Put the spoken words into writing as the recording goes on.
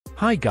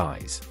Hi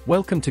guys,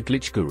 welcome to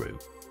Glitch Guru.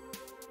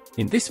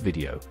 In this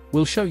video,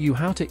 we'll show you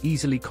how to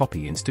easily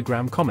copy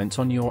Instagram comments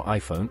on your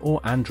iPhone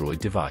or Android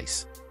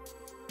device.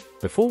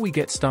 Before we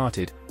get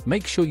started,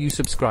 make sure you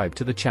subscribe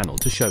to the channel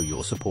to show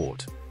your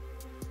support.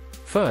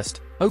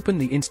 First, open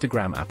the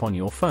Instagram app on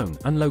your phone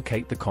and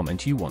locate the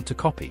comment you want to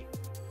copy.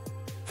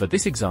 For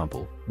this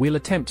example, we'll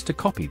attempt to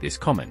copy this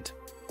comment.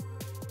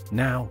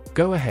 Now,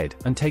 go ahead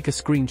and take a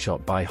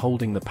screenshot by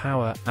holding the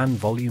power and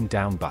volume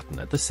down button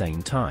at the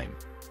same time.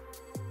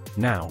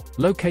 Now,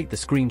 locate the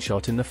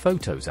screenshot in the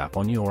Photos app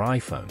on your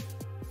iPhone.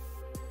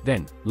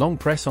 Then, long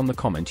press on the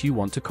comment you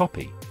want to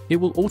copy. It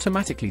will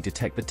automatically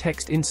detect the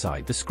text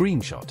inside the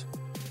screenshot.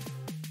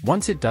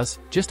 Once it does,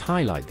 just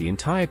highlight the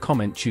entire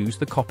comment, choose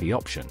the copy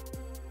option.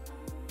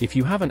 If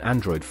you have an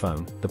Android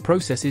phone, the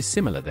process is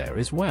similar there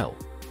as well.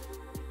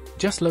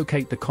 Just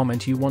locate the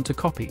comment you want to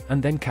copy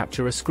and then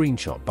capture a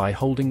screenshot by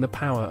holding the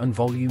power and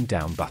volume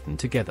down button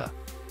together.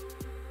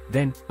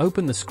 Then,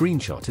 open the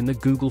screenshot in the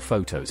Google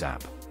Photos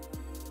app.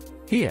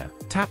 Here,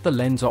 tap the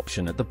lens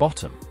option at the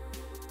bottom.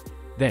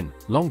 Then,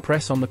 long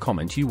press on the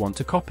comment you want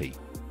to copy.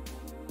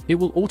 It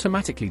will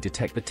automatically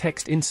detect the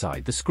text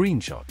inside the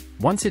screenshot.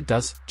 Once it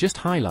does, just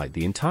highlight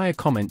the entire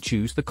comment,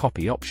 choose the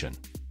copy option.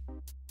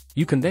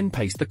 You can then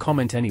paste the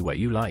comment anywhere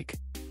you like.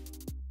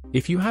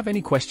 If you have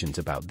any questions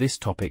about this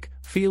topic,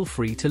 feel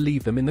free to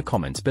leave them in the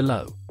comments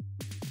below.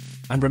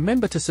 And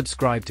remember to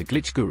subscribe to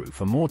Glitch Guru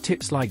for more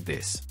tips like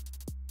this.